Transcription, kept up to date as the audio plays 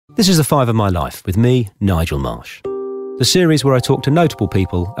This is The Five of My Life with me, Nigel Marsh. The series where I talk to notable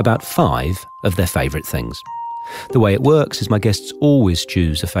people about 5 of their favourite things. The way it works is my guests always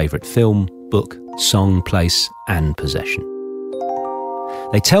choose a favourite film, book, song, place and possession.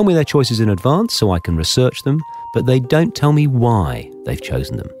 They tell me their choices in advance so I can research them, but they don't tell me why they've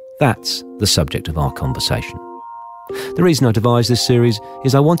chosen them. That's the subject of our conversation. The reason I devised this series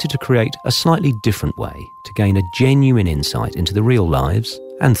is I wanted to create a slightly different way to gain a genuine insight into the real lives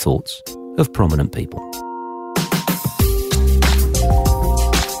and thoughts of prominent people.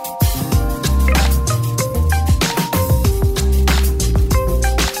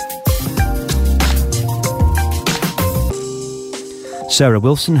 Sarah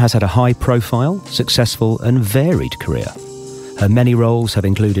Wilson has had a high-profile, successful and varied career. Her many roles have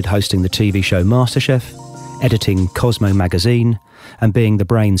included hosting the TV show MasterChef, editing Cosmo magazine, and being the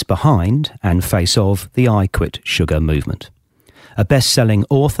brains behind and face of the I Quit Sugar movement. A best-selling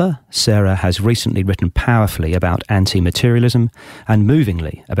author, Sarah has recently written powerfully about anti-materialism and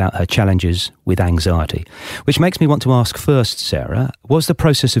movingly about her challenges with anxiety. Which makes me want to ask first, Sarah, was the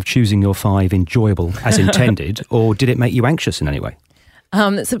process of choosing your 5 enjoyable as intended, or did it make you anxious in any way?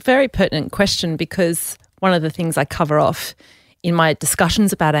 It's a very pertinent question because one of the things I cover off in my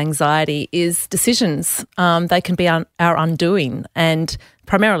discussions about anxiety is decisions. They can be our undoing, and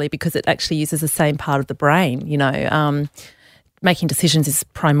primarily because it actually uses the same part of the brain. Making decisions is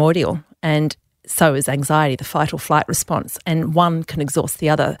primordial, and so is anxiety, the fight or flight response, and one can exhaust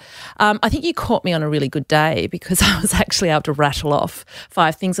the other. I think you caught me on a really good day because I was actually able to rattle off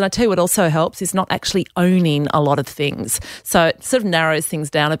 5 things. And I tell you what also helps is not actually owning a lot of things. So it sort of narrows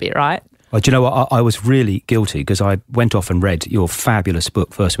things down a bit, right? Well, do you know what? I was really guilty because I went off and read your fabulous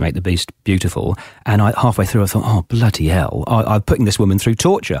book, First We Make the Beast Beautiful, and halfway through I thought, oh, bloody hell, I'm putting this woman through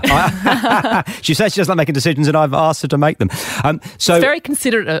torture. She says she doesn't like making decisions and I've asked her to make them. It's very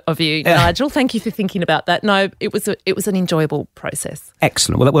considerate of you, Nigel. Thank you for thinking about that. No, it was an enjoyable process.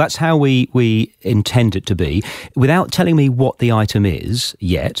 Excellent. Well, that's how we intend it to be. Without telling me what the item is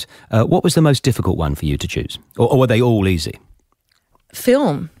yet, what was the most difficult one for you to choose? Or were they all easy?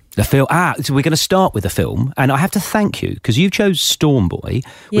 Film. The film. So we're going to start with the film, and I have to thank you because you chose Storm Boy,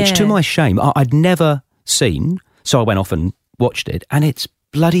 which to my shame I'd never seen, so I went off and watched it, and it's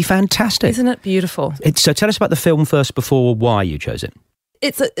bloody fantastic. Isn't it beautiful? So tell us about the film first before why you chose it.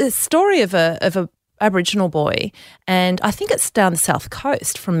 It's a story of a Aboriginal boy, and I think it's down the South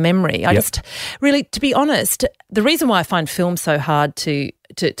Coast from memory. I just really, to be honest, the reason why I find film so hard to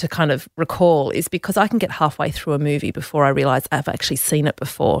kind of recall is because I can get halfway through a movie before I realise I've actually seen it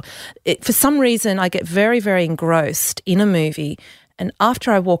before. For some reason, I get very, very engrossed in a movie, and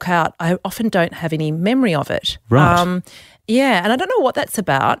after I walk out, I often don't have any memory of it. Right. Yeah, and I don't know what that's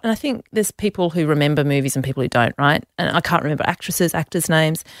about. And I think there's people who remember movies and people who don't, right? And I can't remember actors'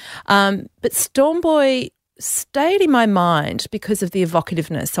 names. But Storm Boy stayed in my mind because of the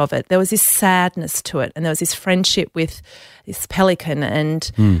evocativeness of it. There was this sadness to it, and there was this friendship with this pelican. And,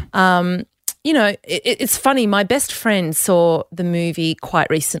 it's funny, my best friend saw the movie quite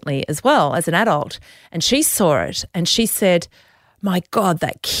recently as well as an adult, and she saw it and she said, my God,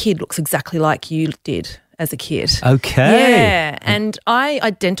 that kid looks exactly like you did as a kid. Okay. Yeah, and I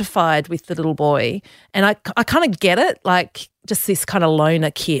identified with the little boy, and I kind of get it, like just this kind of loner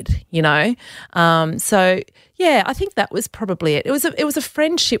kid, So, yeah, I think that was probably it. It was a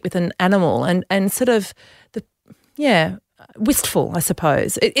friendship with an animal and sort of wistful, I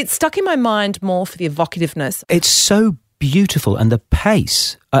suppose. It stuck in my mind more for the evocativeness. It's so beautiful, and the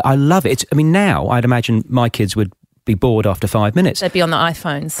pace, I love it. Now I'd imagine my kids would be bored after 5 minutes. They'd be on the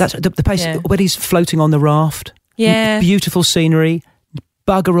iPhones. That's the pace. Yeah. When he's floating on the raft. Yeah. Beautiful scenery.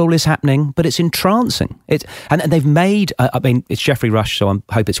 Bugger all is happening, but it's entrancing. And they've made. It's Geoffrey Rush, so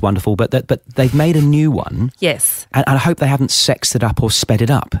I hope it's wonderful. But they've made a new one. Yes. And I hope they haven't sexed it up or sped it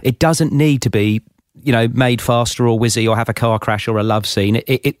up. It doesn't need to be, made faster or whizzy or have a car crash or a love scene.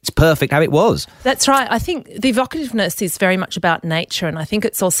 It's perfect how it was. That's right. I think the evocativeness is very much about nature, and I think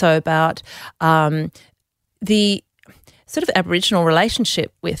it's also about the sort of Aboriginal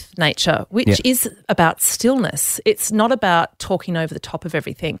relationship with nature, which is about stillness. It's not about talking over the top of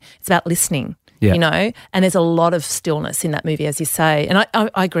everything. It's about listening, and there's a lot of stillness in that movie, as you say. And I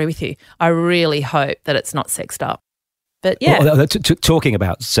agree with you. I really hope that it's not sexed up. But yeah. Well, talking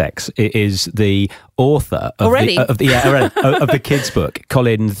about sex is the author of the kids' book,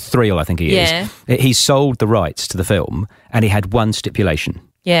 Colin Thrill, I think he is. He sold the rights to the film, and he had one stipulation.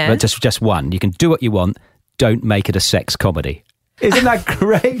 Yeah. Just one. You can do what you want. Don't make it a sex comedy. Isn't that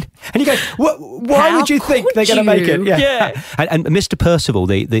great? And you go, why How would you think they're going to make it? could you? Yeah. And Mr. Percival,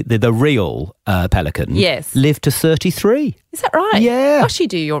 the real pelican, Yes. lived to 33. Is that right? Yeah. Gosh, you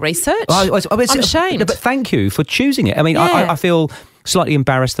do your research. I'm ashamed. No, but thank you for choosing it. I mean, Yeah. I feel slightly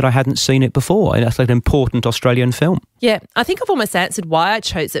embarrassed that I hadn't seen it before. That's like an important Australian film. Yeah, I think I've almost answered why I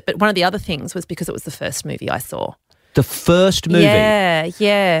chose it, but one of the other things was because it was the first movie I saw. The first movie.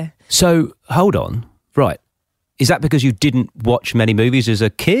 Yeah. So, hold on. Right. Is that because you didn't watch many movies as a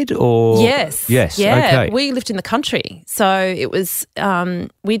kid, or? Yes. Yeah. Okay. We lived in the country, so it was,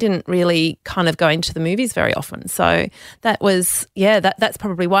 we didn't really kind of go into the movies very often. So that was, that's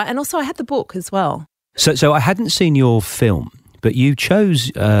probably why. And also I had the book as well. So I hadn't seen your film, but you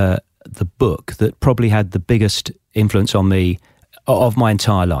chose the book that probably had the biggest influence on me of my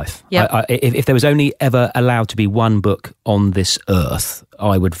entire life. Yep. If there was only ever allowed to be one book on this earth,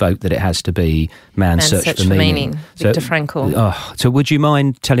 I would vote that it has to be Man's Search for Meaning. Viktor Frankl. So would you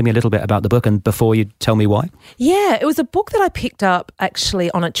mind telling me a little bit about the book, and before you tell me why? Yeah, it was a book that I picked up actually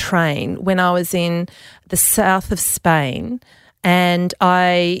on a train when I was in the south of Spain, and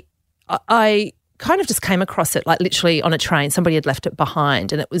I kind of just came across it, like literally on a train. Somebody had left it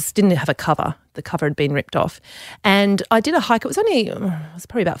behind, and it didn't have a cover. The cover had been ripped off. And I did a hike. It was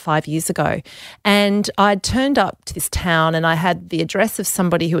probably about 5 years ago. And I'd turned up to this town, and I had the address of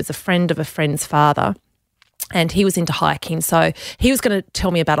somebody who was a friend of a friend's father. And he was into hiking, so he was going to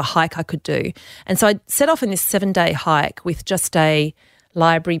tell me about a hike I could do. And so I set off in this 7-day hike with just a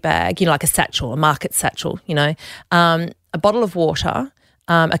library bag, like a satchel, a market satchel, a bottle of water,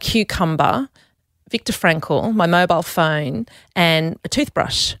 a cucumber, Viktor Frankl, my mobile phone, and a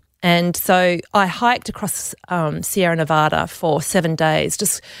toothbrush. And so I hiked across Sierra Nevada for 7 days,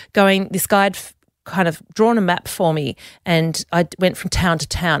 just going, this guide kind of drawn a map for me, and I went from town to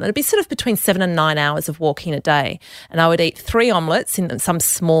town. And it'd be sort of between 7 and 9 hours of walking a day. And I would eat 3 omelettes in some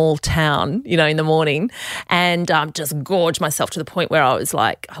small town, in the morning, and just gorge myself to the point where I was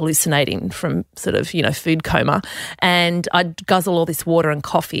like hallucinating from sort of, food coma. And I'd guzzle all this water and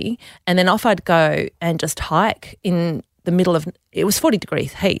coffee, and then off I'd go and just hike in the middle of, it was 40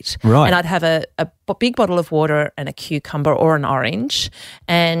 degrees heat. Right. And I'd have a big bottle of water and a cucumber or an orange.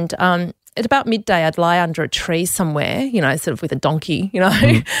 And at about midday, I'd lie under a tree somewhere, sort of with a donkey,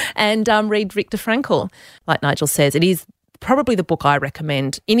 and read Viktor Frankl. Like Nigel says, it is probably the book I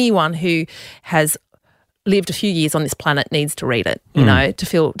recommend. Anyone who has lived a few years on this planet needs to read it, to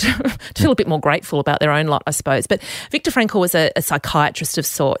feel a bit more grateful about their own lot, I suppose. But Viktor Frankl was a psychiatrist of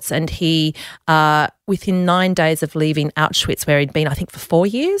sorts, and he, within 9 days of leaving Auschwitz, where he'd been, I think, for 4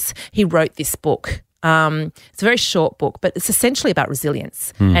 years, he wrote this book. It's a very short book, but it's essentially about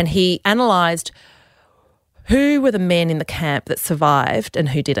resilience. And he analysed who were the men in the camp that survived and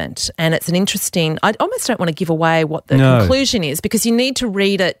who didn't. And it's an interesting, I almost don't want to give away what the conclusion is, because you need to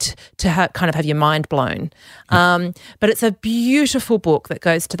read it to kind of have your mind blown. But it's a beautiful book that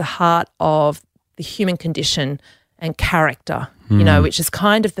goes to the heart of the human condition and character, which is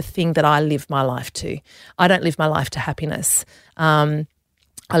kind of the thing that I live my life to. I don't live my life to happiness.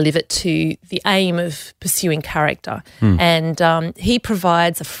 I live it to the aim of pursuing character. And he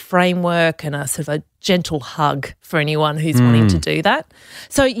provides a framework and a sort of a gentle hug for anyone who's wanting to do that.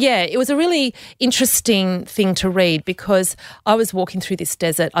 So, yeah, it was a really interesting thing to read, because I was walking through this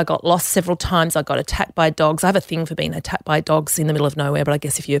desert. I got lost several times. I got attacked by dogs. I have a thing for being attacked by dogs in the middle of nowhere, but I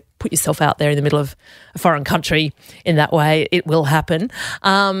guess if you put yourself out there in the middle of a foreign country in that way, it will happen.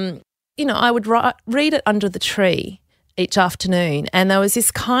 I would read it under the tree each afternoon, and there was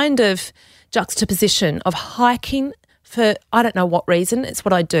this kind of juxtaposition of hiking for I don't know what reason, it's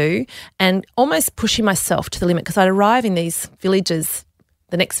what I do, and almost pushing myself to the limit, because I'd arrive in these villages,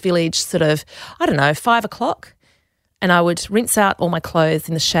 the next village sort of, 5 o'clock, and I would rinse out all my clothes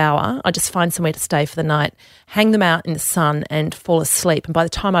in the shower. I'd just find somewhere to stay for the night, hang them out in the sun and fall asleep, and by the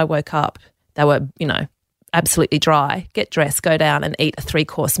time I woke up, they were, absolutely dry, get dressed, go down and eat a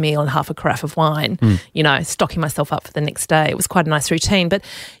 3-course meal and half a carafe of wine, stocking myself up for the next day. It was quite a nice routine. But,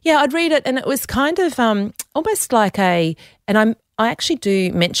 yeah, I'd read it, and it was kind of almost like I actually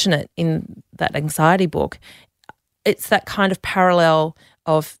do mention it in that anxiety book. It's that kind of parallel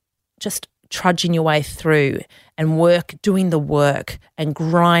of just trudging your way through and doing the work and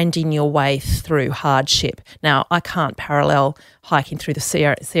grinding your way through hardship. Now, I can't parallel hiking through the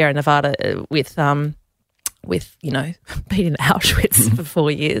Sierra Nevada with being in Auschwitz for 4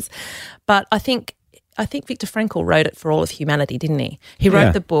 years. But I think Viktor Frankl wrote it for all of humanity, didn't he? He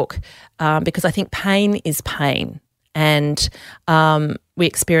wrote the book because I think pain is pain, and we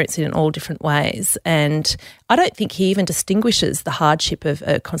experience it in all different ways. And I don't think he even distinguishes the hardship of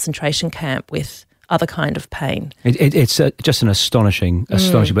a concentration camp with other kind of pain. It's just an astonishing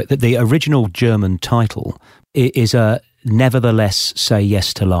book. The original German title is Nevertheless Say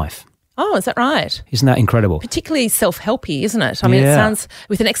Yes to Life. Oh, is that right? Isn't that incredible? Particularly self-helpy, isn't it? I mean, It sounds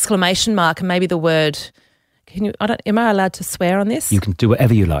with an exclamation mark and maybe the word. Am I allowed to swear on this? You can do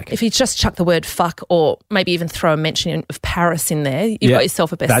whatever you like. If you just chuck the word fuck or maybe even throw a mention of Paris in there, you've got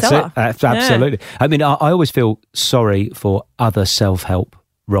yourself a bestseller. That's it. Absolutely. Yeah. I mean, I always feel sorry for other self-help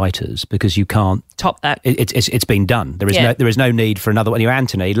writers because you can't top that. It's been done. There is no need for another one.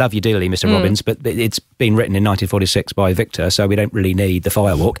 Anthony, love you dearly, Mr. Robbins, but it's been written in 1946 by Victor, so we don't really need the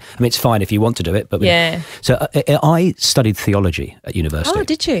firewalk. I mean, it's fine if you want to do it, but So I studied theology at university. Oh,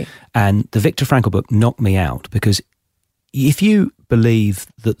 did you? And the Viktor Frankl book knocked me out because if you believe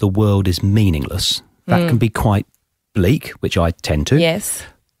that the world is meaningless, that can be quite bleak, which I tend to. Yes.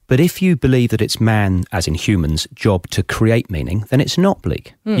 But if you believe that it's man, as in humans, job to create meaning, then it's not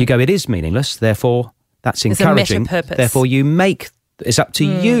bleak. You go, it is meaningless, therefore that's encouraging. There's a meta-purpose. Therefore it's up to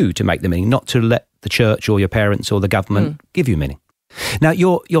you to make the meaning, not to let the church or your parents or the government give you meaning. Now,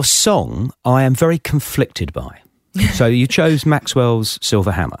 your song, I am very conflicted by. So you chose Maxwell's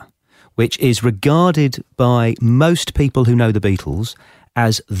Silver Hammer, which is regarded by most people who know the Beatles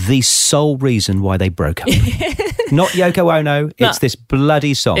as the sole reason why they broke up. Not Yoko Ono, it's this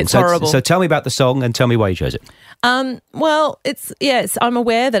bloody song. It's horrible. So tell me about the song and tell me why you chose it. Well, I'm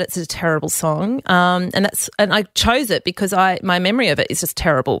aware that it's a terrible song, and I chose it because my memory of it is just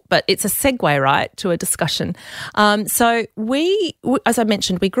terrible. But it's a segue, right, to a discussion. So we, as I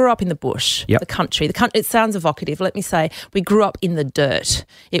mentioned, we grew up in the bush, the country. It sounds evocative. Let me say, we grew up in the dirt.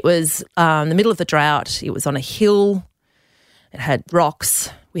 It was the middle of the drought. It was on a hill. It had rocks.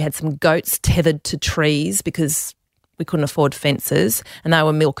 We had some goats tethered to trees because we couldn't afford fences, and they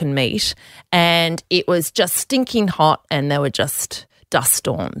were milk and meat. And it was just stinking hot, and there were just dust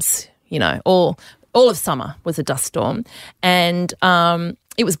storms. All of summer was a dust storm, and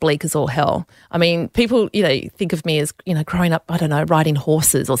it was bleak as all hell. I mean, people, think of me as, growing up, I don't know, riding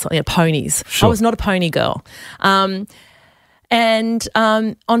horses or something, ponies. Sure. I was not a pony girl. And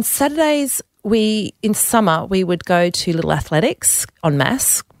on Saturdays, in summer, we would go to Little Athletics en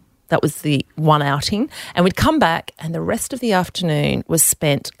masse. That was the one outing. And we'd come back and the rest of the afternoon was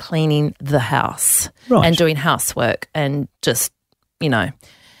spent cleaning the house and doing housework and just,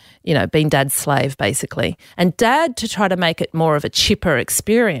 being Dad's slave, basically. And Dad, to try to make it more of a chipper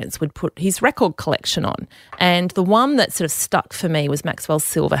experience, would put his record collection on. And the one that sort of stuck for me was Maxwell's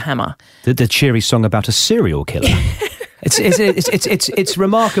Silver Hammer. The cheery song about a serial killer. It's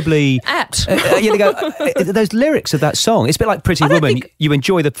remarkably apt. Those lyrics of that song. It's a bit like Pretty Woman. You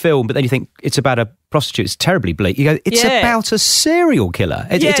enjoy the film, but then you think it's about a prostitute. It's terribly bleak. You go, it's about a serial killer.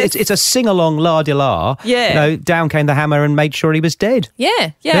 It's a sing-along, la-di-la. Yeah. Down came the hammer and made sure he was dead.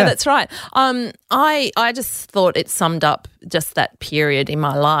 Yeah, that's right. I just thought it summed up just that period in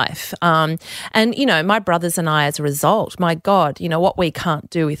my life. And, my brothers and I, as a result, my God, what we can't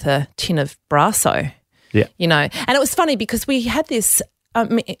do with a tin of Brasso. Yeah. And it was funny because we had this,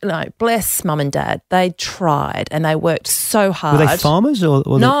 bless Mum and Dad. They tried and they worked so hard. Were they farmers or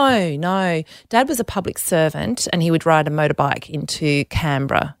No. Dad was a public servant and he would ride a motorbike into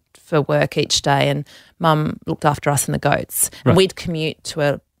Canberra for work each day, and Mum looked after us and the goats. Right. And we'd commute to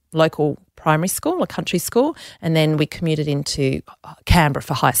a local primary school, a country school, and then we commuted into Canberra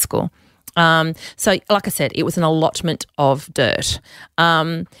for high school. So like I said, it was an allotment of dirt.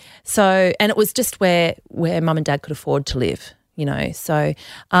 And it was just where Mum and Dad could afford to live, so,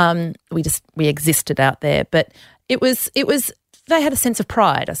 we existed out there, but it was, they had a sense of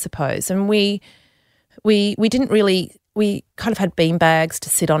pride, I suppose. And we didn't really, we kind of had bean bags to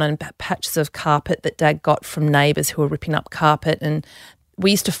sit on and patches of carpet that Dad got from neighbours who were ripping up carpet. And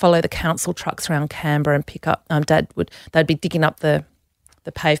we used to follow the council trucks around Canberra and pick up, they'd be digging up the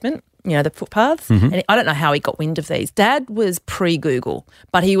pavement, the footpaths. Mm-hmm. And I don't know how he got wind of these. Dad was pre-Google,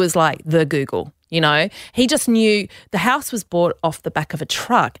 but he was like the Google, He just knew the house was bought off the back of a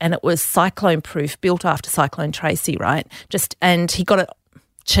truck and it was cyclone-proof, built after Cyclone Tracy, right? And he got it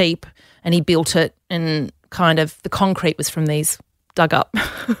cheap and he built it, and kind of the concrete was from these dug up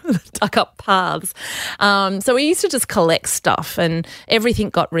paths. So we used to just collect stuff and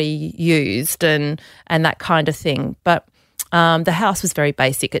everything got reused and that kind of thing. But the house was very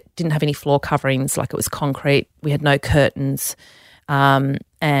basic. It didn't have any floor coverings, like it was concrete. We had no curtains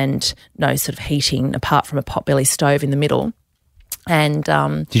and no sort of heating apart from a potbelly stove in the middle. And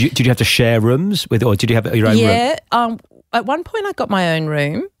did you have to share rooms with, or did you have your own room? Yeah. At one point I got my own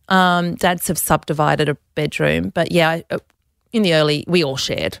room. Dad sort of subdivided a bedroom, but we all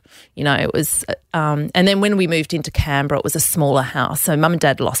shared, it was, and then when we moved into Canberra, it was a smaller house. So Mum and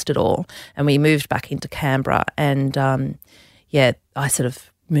Dad lost it all and we moved back into Canberra and, I sort of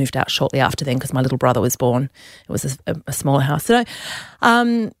moved out shortly after then because my little brother was born. It was a smaller house. So,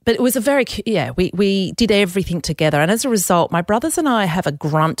 but it was we did everything together. And as a result, my brothers and I have a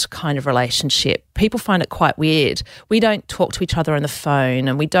grunt kind of relationship. People find it quite weird. We don't talk to each other on the phone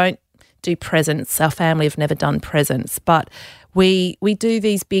and we don't do presents. Our family have never done presents, but we do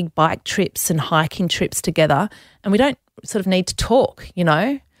these big bike trips and hiking trips together and we don't sort of need to talk,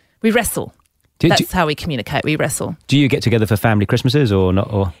 We wrestle. That's how we communicate. We wrestle. Do you get together for family Christmases or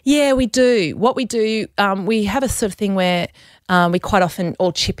not? Or? Yeah, we do. What we do, we have a sort of thing where we quite often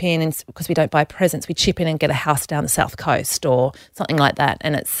all chip in, and because we don't buy presents, we chip in and get a house down the South Coast or something like that,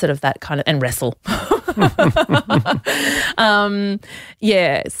 and it's sort of that kind of, and wrestle. So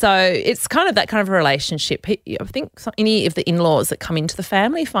it's kind of that kind of a relationship. I think any of the in-laws that come into the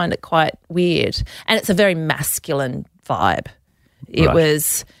family find it quite weird, and it's a very masculine vibe. It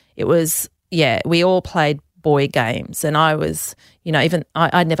was. Yeah, we all played boy games and I was,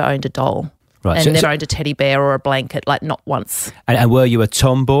 I'd never owned a doll and never owned a teddy bear or a blanket, like not once. And were you a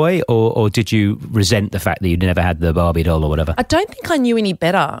tomboy or did you resent the fact that you never had the Barbie doll or whatever? I don't think I knew any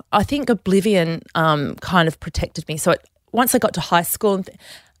better. I think oblivion kind of protected me. So once I got to high school,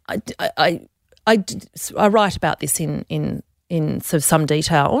 I write about this in sort of some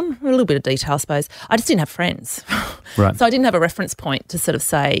detail, a little bit of detail, I suppose. I just didn't have friends. Right. So I didn't have a reference point to sort of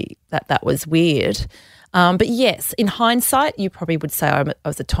say that was weird. But yes, in hindsight, you probably would say I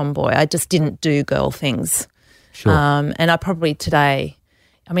was a tomboy. I just didn't do girl things. Sure. And I probably today,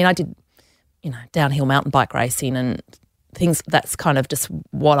 I did, downhill mountain bike racing and things. That's kind of just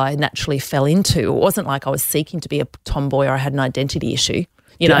what I naturally fell into. It wasn't like I was seeking to be a tomboy or I had an identity issue.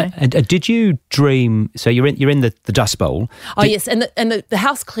 And did you dream? So you're in the Dust Bowl. Yes, and the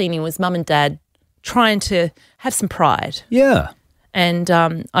house cleaning was Mum and Dad trying to have some pride. Yeah, and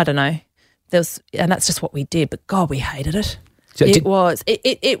I don't know, and that's just what we did. But God, we hated it. So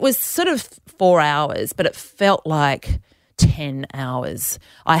it was sort of 4 hours, but it felt like 10 hours.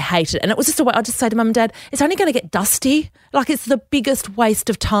 I hated it. And it was just a way, I'd just say to Mum and Dad, it's only going to get dusty. Like it's the biggest waste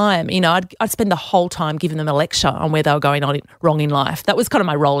of time. I'd spend the whole time giving them a lecture on where they were going wrong in life. That was kind of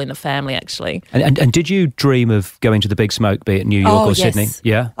my role in the family, actually. And did you dream of going to the Big Smoke, be it New York or Sydney?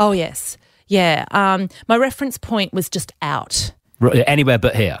 Yeah. Oh, yes. Yeah. My reference point was just out. Anywhere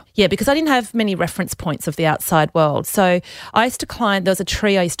but here. Yeah, because I didn't have many reference points of the outside world. So I used to climb, there was a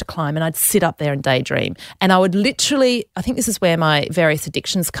tree I used to climb and I'd sit up there and daydream. And I would literally, I think this is where my various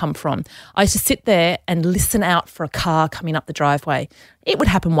addictions come from. I used to sit there and listen out for a car coming up the driveway. It would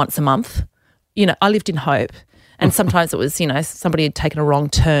happen once a month. I lived in hope. And sometimes it was, somebody had taken a wrong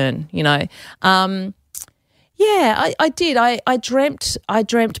turn, I did. I dreamt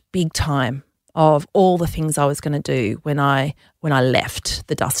big time of all the things I was going to do when I left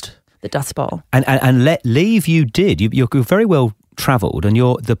the Dust Bowl. And leave you did. You're very well travelled, and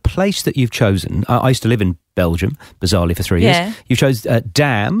the place that you've chosen. I used to live in Belgium, bizarrely, for 3 years. Yeah. You chose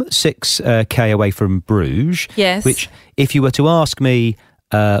Dam, 6k away from Bruges. Yes. Which, if you were to ask me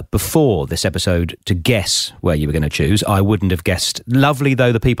before this episode to guess where you were going to choose, I wouldn't have guessed. Lovely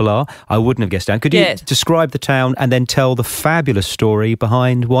though the people are, I wouldn't have guessed Dam. Could you describe the town and then tell the fabulous story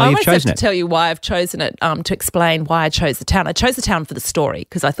behind why you've chosen it? I have to tell you why I've chosen it, to explain why I chose the town. I chose the town for the story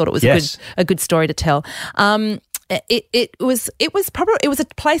because I thought it was a good story to tell. It was a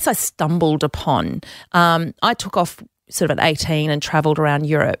place I stumbled upon. I took off sort of at 18 and travelled around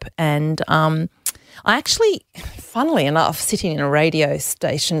Europe, and I actually, funnily enough, sitting in a radio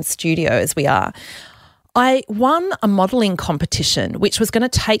station studio as we are, I won a modelling competition which was going to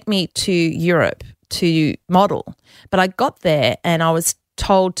take me to Europe to model. But I got there and I was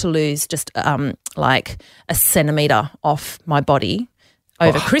told to lose just like a centimetre off my body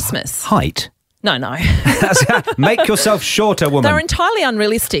over Christmas. Height? No. Make yourself shorter, woman. They're entirely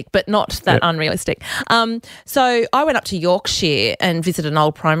unrealistic, but not that unrealistic. So I went up to Yorkshire and visited an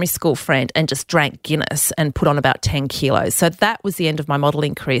old primary school friend and just drank Guinness and put on about 10 kilos. So that was the end of my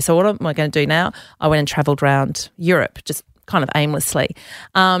modelling career. So what am I going to do now? I went and travelled around Europe just kind of aimlessly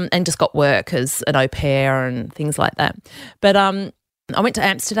and just got work as an au pair and things like that. But I went to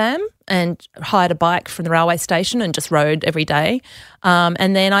Amsterdam and hired a bike from the railway station and just rode every day.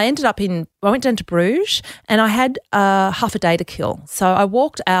 And then I went down to Bruges and I had half a day to kill. So I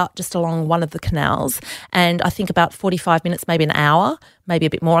walked out just along one of the canals and I think about 45 minutes, maybe an hour, maybe a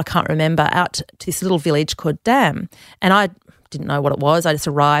bit more, I can't remember, out to this little village called Dam. And I didn't know what it was. I just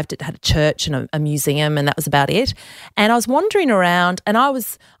arrived. It had a church and a museum and that was about it. And I was wandering around and I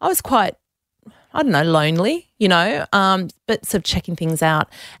was quite I don't know, lonely, but sort of checking things out.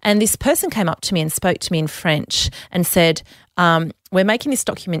 And this person came up to me and spoke to me in French and said, we're making this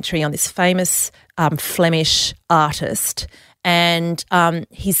documentary on this famous Flemish artist, and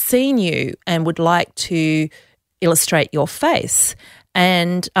he's seen you and would like to illustrate your face.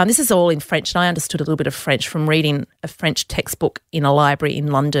 And this is all in French, and I understood a little bit of French from reading a French textbook in a library in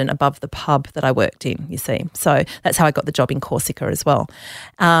London above the pub that I worked in, you see. So that's how I got the job in Corsica as well.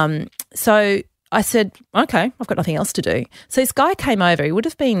 So I said, okay, I've got nothing else to do. So this guy came over. He would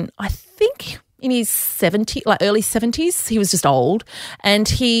have been, I think, in his 70s, like early 70s. He was just old. And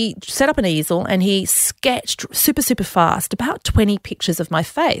he set up an easel and he sketched super, super fast about 20 pictures of my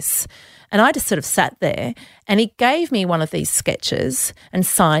face. And I just sort of sat there, and he gave me one of these sketches and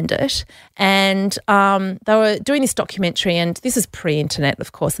signed it. And they were doing this documentary, and this is pre-internet,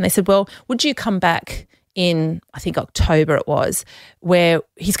 of course. And they said, well, would you come back in, I think October it was, where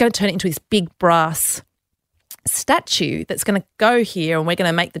he's going to turn it into this big brass statue that's going to go here, and we're going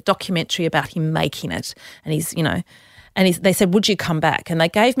to make the documentary about him making it. And they said, would you come back? And they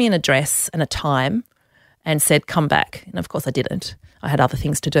gave me an address and a time and said, come back. And of course I didn't. I had other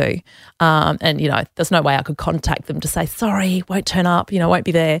things to do. And there's no way I could contact them to say, sorry, won't turn up, won't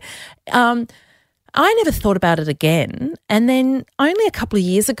be there. I never thought about it again. And then only a couple of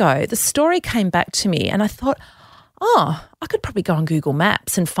years ago, the story came back to me, and I thought, I could probably go on Google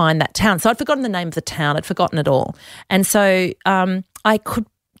Maps and find that town. So I'd forgotten the name of the town. I'd forgotten it all. And so I could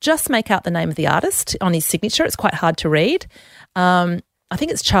just make out the name of the artist on his signature. It's quite hard to read. I think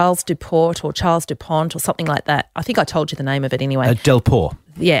it's Charles Duport or Charles Dupont or something like that. I think I told you the name of it anyway. Delport.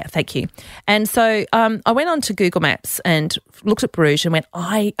 Yeah, thank you. And so I went on to Google Maps and looked at Bruges and went,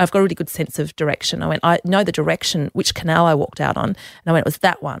 I've got a really good sense of direction. I went, I know the direction, which canal I walked out on. And I went, it was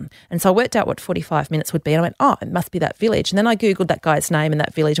that one. And so I worked out what 45 minutes would be. And I went, it must be that village. And then I Googled that guy's name and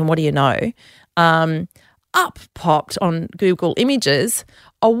that village, and what do you know? Up popped on Google Images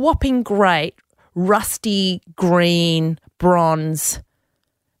a whopping great rusty green bronze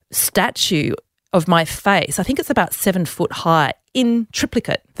statue of my face. I think it's about 7 foot high in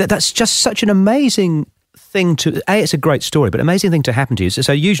triplicate. That's just such an amazing thing to... it's a great story, but amazing thing to happen to you.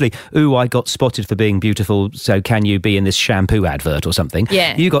 So usually, I got spotted for being beautiful, so can you be in this shampoo advert or something?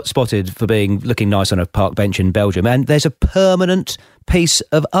 Yeah. You got spotted for looking nice on a park bench in Belgium, and there's a permanent piece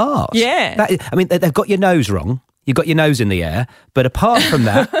of art. Yeah. They've got your nose wrong. You've got your nose in the air, but apart from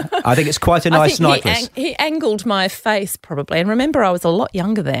that, I think it's quite a nice necklace. He angled my face probably, and remember I was a lot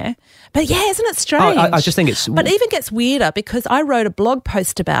younger there. But yeah, isn't it strange? I just think it's... But it even gets weirder because I wrote a blog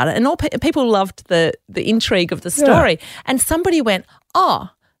post about it, and people loved the intrigue of the story. Yeah. And somebody went,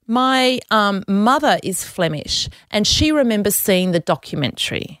 my mother is Flemish and she remembers seeing the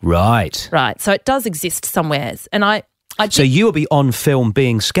documentary. Right. So it does exist somewhere. And So you will be on film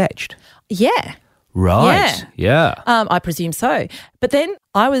being sketched? Yeah. Right, yeah. I presume so. But then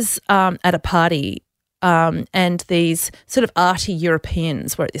I was at a party and these sort of arty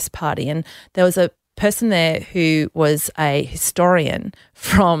Europeans were at this party, and there was a person there who was a historian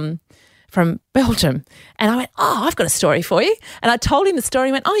from Belgium. And I went, I've got a story for you. And I told him the story.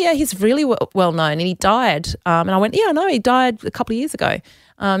 He went, yeah, he's really well known, and he died. And I went, yeah, no, he died a couple of years ago.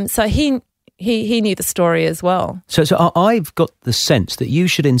 So he knew the story as well. So I've got the sense that you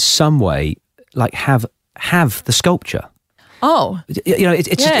should in some way have the sculpture.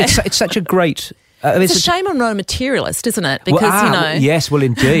 It's such a great... it's a shame I'm not a materialist, isn't it? Because, Yes, well,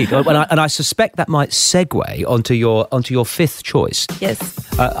 indeed. and I suspect that might segue onto your fifth choice. Yes.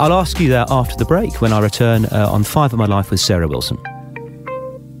 I'll ask you that after the break when I return on 5 of My Life with Sarah Wilson.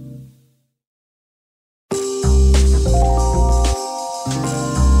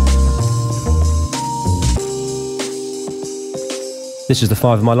 This is the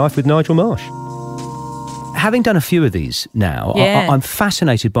 5 of My Life with Nigel Marsh. Having done a few of these now, I'm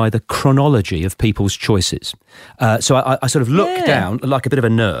fascinated by the chronology of people's choices. So I sort of look down like a bit of a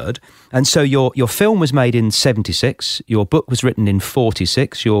nerd. And so your film was made in 76, your book was written in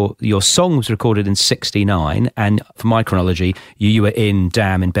 46, your song was recorded in 69, and for my chronology, you were in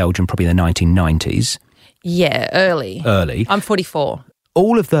Dam in Belgium probably in the 1990s. Yeah, early. I'm 44.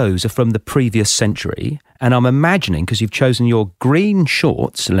 All of those are from the previous century, and I'm imagining, because you've chosen your green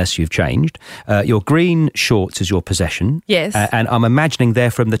shorts, unless you've changed, your green shorts as your possession. Yes. And I'm imagining they're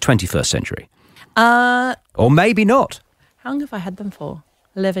from the 21st century. Or maybe not. How long have I had them for?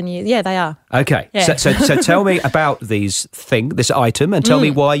 11 years. Yeah, they are. Okay. Yeah. So tell me about this item, and tell me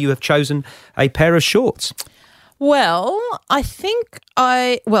why you have chosen a pair of shorts. Well, I think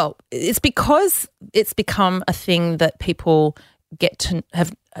it's because it's become a thing that people get to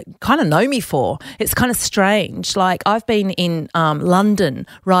have kind of know me for. It's kind of strange. Like I've been in London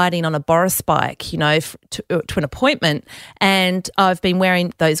riding on a Boris bike, you know, to an appointment, and I've been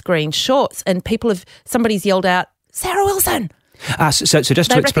wearing those green shorts, and somebody's yelled out, "Sarah Wilson." So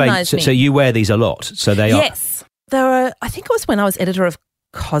just to explain, so you wear these a lot. So they are. Yes, I think it was when I was editor of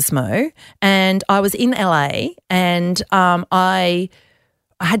Cosmo, and I was in LA, and I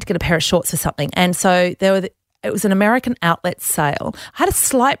had to get a pair of shorts for something, and so it was an American outlet sale. I had a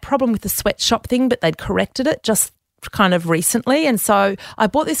slight problem with the sweatshop thing, but they'd corrected it just kind of recently. And so I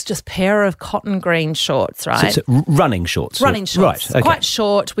bought this just pair of cotton green shorts, right? So running shorts? Running shorts. Right, okay. Quite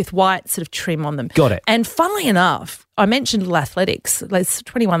short with white sort of trim on them. Got it. And funnily enough, I mentioned Little Athletics. There's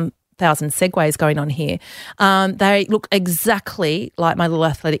 21,000 segues going on here. They look exactly like my Little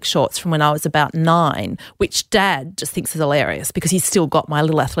Athletic shorts from when I was about 9, which Dad just thinks is hilarious because he's still got my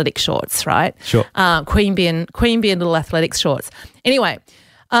Little Athletic shorts, right? Sure. Queen Bee and Little Athletic shorts. Anyway,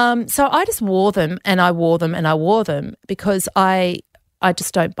 so I just wore them and I wore them and I wore them because I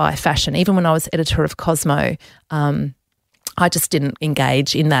just don't buy fashion. Even when I was editor of Cosmo, I just didn't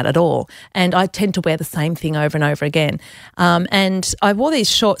engage in that at all. And I tend to wear the same thing over and over again. And I wore these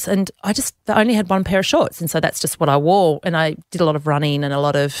shorts and I only had one pair of shorts. And so that's just what I wore. And I did a lot of running and a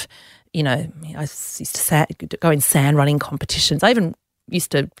lot of, you know, I used to go in sand running competitions. I even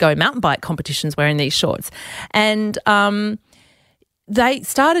used to go in mountain bike competitions wearing these shorts. And they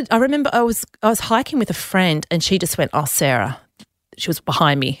started, I remember I was hiking with a friend and she just went, "Oh, Sarah," she was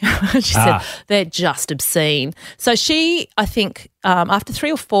behind me. She said, "They're just obscene." So she, I think, after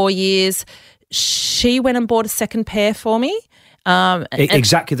 3 or 4 years, she went and bought a second pair for me.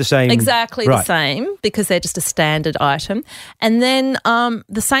 Exactly the same? Exactly the same, because they're just a standard item. And then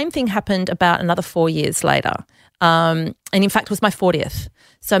the same thing happened about another 4 years later. And in fact, it was my 40th.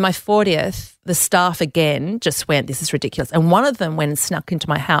 So my 40th, the staff again just went, "This is ridiculous." And one of them went and snuck into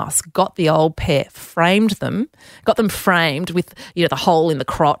my house, got the old pair, got them framed with, you know, the hole in the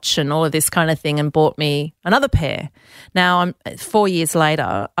crotch and all of this kind of thing, and bought me another pair. Now, 4 years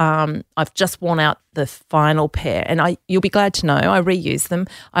later, I've just worn out the final pair, and you'll be glad to know I reuse them.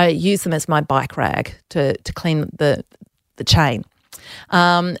 I use them as my bike rag to clean the chain.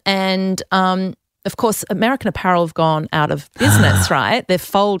 Of course, American Apparel have gone out of business, right? They've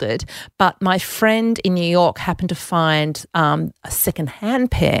folded. But my friend in New York happened to find a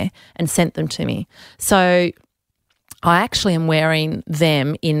second-hand pair and sent them to me. So I actually am wearing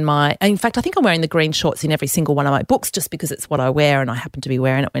them in fact, I think I'm wearing the green shorts in every single one of my books just because it's what I wear and I happen to be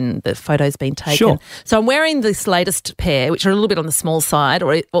wearing it when the photo's been taken. Sure. So I'm wearing this latest pair, which are a little bit on the small side,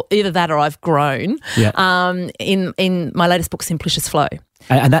 or either that or I've grown, in my latest book, Simplicious Flow.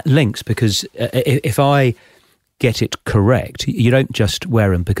 And that links because if I get it correct, you don't just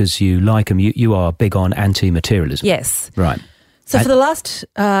wear them because you like them. You are big on anti-materialism. Yes. Right. So for the last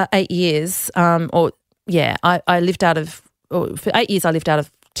 8 years, I lived out of, for 8 years I lived out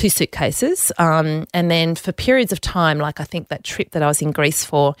of 2 suitcases. And then for periods of time, like I think that trip that I was in Greece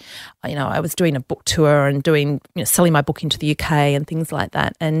for, you know, I was doing a book tour and selling my book into the UK and things like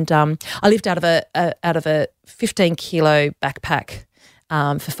that. And I lived out of a 15-kilo backpack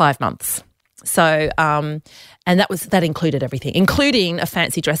for 5 months. So, and that included everything, including a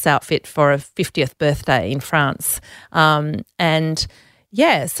fancy dress outfit for a 50th birthday in France. So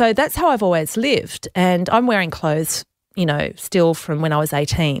that's how I've always lived. And I'm wearing clothes, you know, still from when I was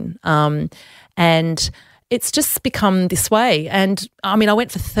 18. And it's just become this way. And I mean, I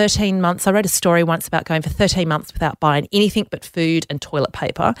went for 13 months. I wrote a story once about going for 13 months without buying anything but food and toilet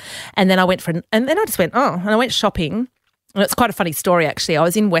paper. And then I went and I went shopping. And it's quite a funny story, actually. I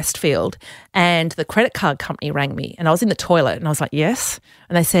was in Westfield and the credit card company rang me and I was in the toilet and I was like, "Yes."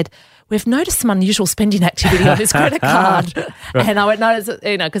 And they said, "We've noticed some unusual spending activity on this credit card." Right. And I went, "No,"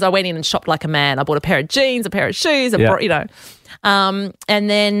 you know, because I went in and shopped like a man. I bought a pair of jeans, a pair of shoes, you know. And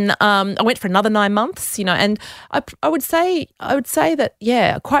then I went for another 9 months, you know, and I would say that,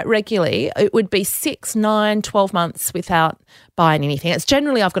 yeah, quite regularly it would be 6, 9, 12 months without buying anything. It's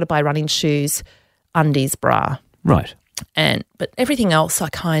generally I've got to buy running shoes, undies, bra. Right. But everything else I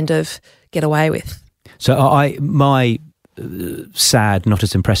kind of get away with. So my sad, not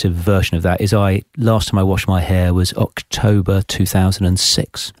as impressive version of that is last time I washed my hair was October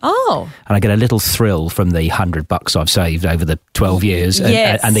 2006. Oh. And I get a little thrill from the $100 I've saved over the 12 years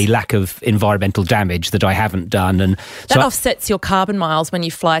and the lack of environmental damage that I haven't done. And that offsets your carbon miles when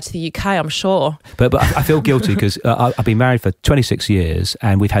you fly to the UK, I'm sure. But I feel guilty because I've been married for 26 years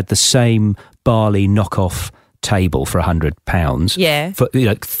and we've had the same Bali knockoff table for £100. Yeah. For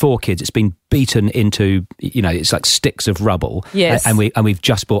 4 kids, it's been beaten into, it's like sticks of rubble. Yes. And we've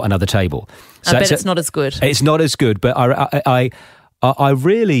just bought another table. I bet it's not as good. It's not as good, but I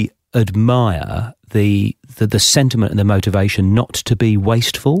really admire the sentiment and the motivation not to be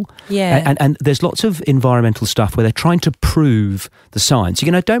wasteful. Yeah. And there's lots of environmental stuff where they're trying to prove the science.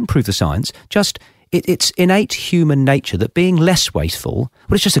 Don't prove the science, just it's innate human nature that being less wasteful,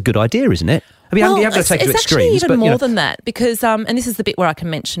 well, it's just a good idea, isn't it? I mean, you have to take it to extremes. It's actually even more than that because, and this is the bit where I can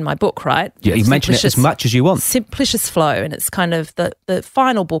mention my book, right? Yeah, you mention it as much as you want. Simplicious Flow, and it's kind of the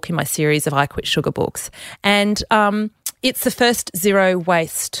final book in my series of I Quit Sugar books. And it's the first zero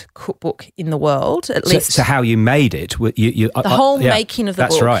waste cookbook in the world, at least. So how you made it? The whole making of the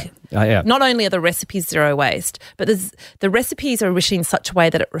book. That's right. Yeah. Not only are the recipes zero waste, but the recipes are written in such a way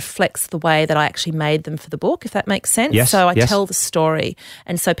that it reflects the way that I actually made them for the book, if that makes sense. Yes, so I tell the story,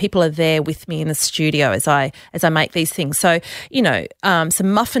 and so people are there with me in the studio as I make these things. So,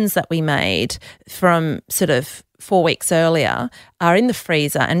 some muffins that we made from sort of 4 weeks earlier are in the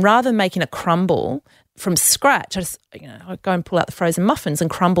freezer, and rather than making a crumble from scratch, I go and pull out the frozen muffins and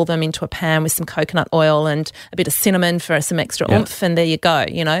crumble them into a pan with some coconut oil and a bit of cinnamon for some extra oomph, and there you go,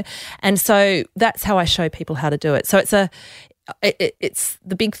 And so that's how I show people how to do it. So it's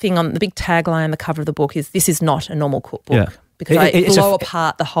the big thing on the big tagline on the cover of the book is this is not a normal cookbook. Yeah. Because I blow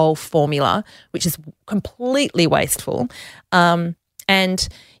apart the whole formula, which is completely wasteful. And,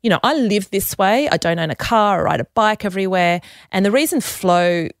 I live this way. I don't own a car or ride a bike everywhere. And the reason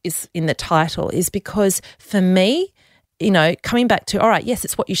flow is in the title is because for me, coming back to, all right, yes,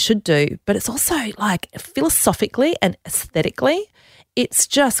 it's what you should do, but it's also like philosophically and aesthetically, it's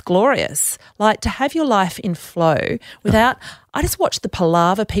just glorious. Like to have your life in flow without, I just watch the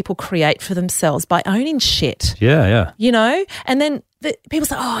palaver people create for themselves by owning shit. Yeah. And then people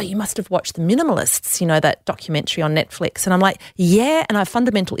say, oh, you must have watched The Minimalists, that documentary on Netflix. And I'm like, yeah, and I have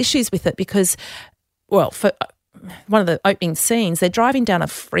fundamental issues with it because, for one of the opening scenes, they're driving down a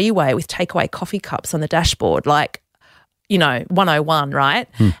freeway with takeaway coffee cups on the dashboard, like, 101, right?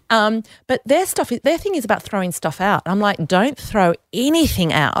 But their thing is about throwing stuff out. I'm like, don't throw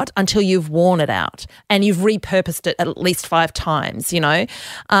anything out until you've worn it out and you've repurposed it at least 5 times,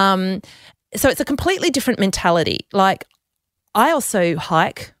 So it's a completely different mentality. Like, I also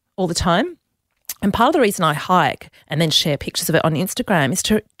hike all the time, and part of the reason I hike and then share pictures of it on Instagram is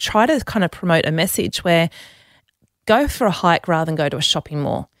to try to kind of promote a message where go for a hike rather than go to a shopping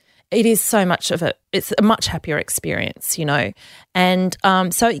mall. It is it's a much happier experience, And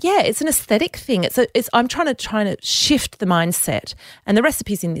it's an aesthetic thing. I'm trying to shift the mindset. And the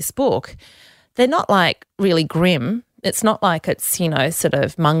recipes in this book, they're not like really grim. It's not like it's, sort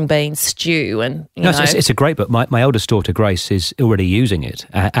of mung bean stew and, It's a great book. My eldest daughter, Grace, is already using it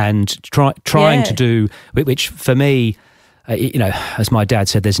and trying to do, which for me, as my dad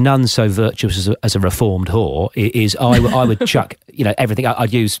said, there's none so virtuous as a reformed whore, is I would chuck, everything.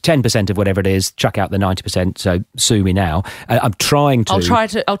 I'd use 10% of whatever it is, chuck out the 90%, so sue me now. I'm trying to...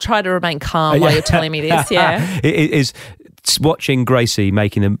 I'll try to remain calm while you're telling me this, yeah. It is watching Gracie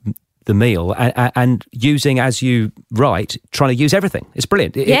making the meal and using, as you write, trying to use everything. It's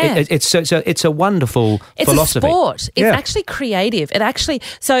brilliant. It's a wonderful philosophy. It's a sport. It's actually creative.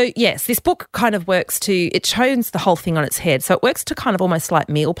 Yes, this book kind of works it turns the whole thing on its head. So it works to kind of almost like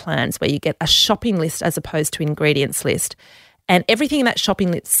meal plans where you get a shopping list as opposed to ingredients list. And everything in that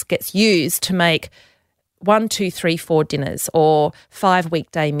shopping list gets used to make 1, 2, 3, 4 dinners or 5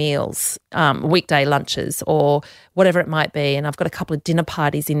 weekday meals, weekday lunches or whatever it might be. And I've got a couple of dinner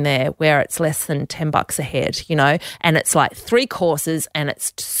parties in there where it's less than $10 a head, and it's like 3 courses and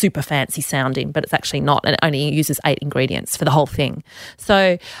it's super fancy sounding, but it's actually not. And it only uses 8 ingredients for the whole thing.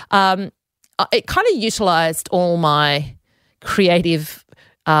 So it kind of utilised all my creative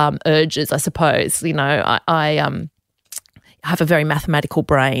urges, I suppose. I have a very mathematical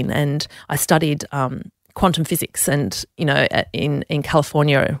brain and I studied quantum physics and in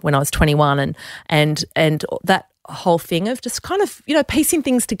California when I was 21 and that whole thing of just kind of piecing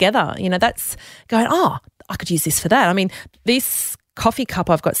things together, that's going, oh, I could use this for that. I mean, this coffee cup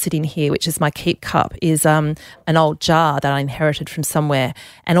I've got sitting here, which is my keep cup, is an old jar that I inherited from somewhere,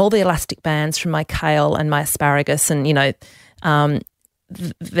 and all the elastic bands from my kale and my asparagus and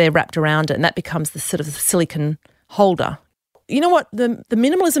they're wrapped around it, and that becomes the sort of silicon holder. You know what? The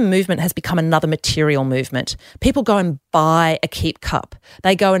minimalism movement has become another material movement. People go and buy a keep cup.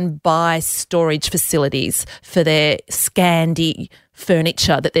 They go and buy storage facilities for their Scandi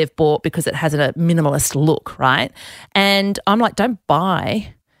furniture that they've bought because it has a minimalist look, right? And I'm like, don't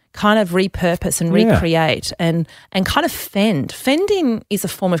buy. Kind of repurpose and recreate and kind of fend. Fending is a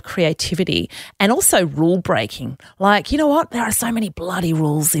form of creativity and also rule breaking. Like, you know what? There are so many bloody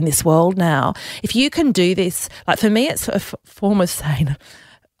rules in this world now. If you can do this, like for me, it's a form of saying,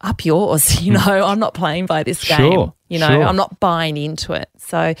 up yours, you know, I'm not playing by this game. Sure, you know, sure. I'm not buying into it.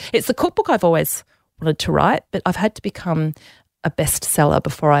 So it's the cookbook I've always wanted to write, but I've had to become a bestseller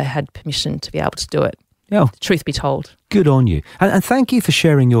before I had permission to be able to do it. Yeah. Truth be told. Good on you. And thank you for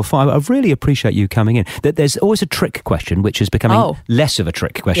sharing your fire. I really appreciate you coming in. There's always a trick question, which is becoming less of a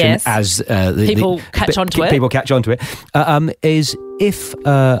trick question Yes. as People catch on to it. People catch on to it. Is if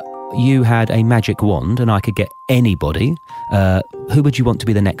you had a magic wand and I could get anybody, who would you want to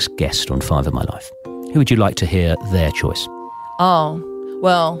be the next guest on Five of My Life? Who would you like to hear their choice? Oh,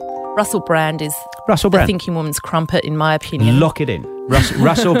 well, Russell Brand is Russell the Brand. thinking woman's crumpet, in my opinion. Lock it in.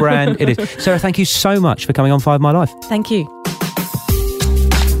 Russell Brand it is. Sarah, thank you so much for coming on Five of My Life. Thank you.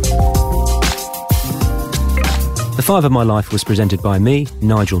 The Five of My Life was presented by me,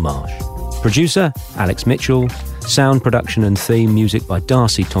 Nigel Marsh. Producer, Alex Mitchell. Sound production and theme music by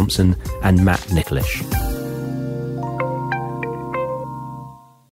Darcy Thompson and Matt Nicholish.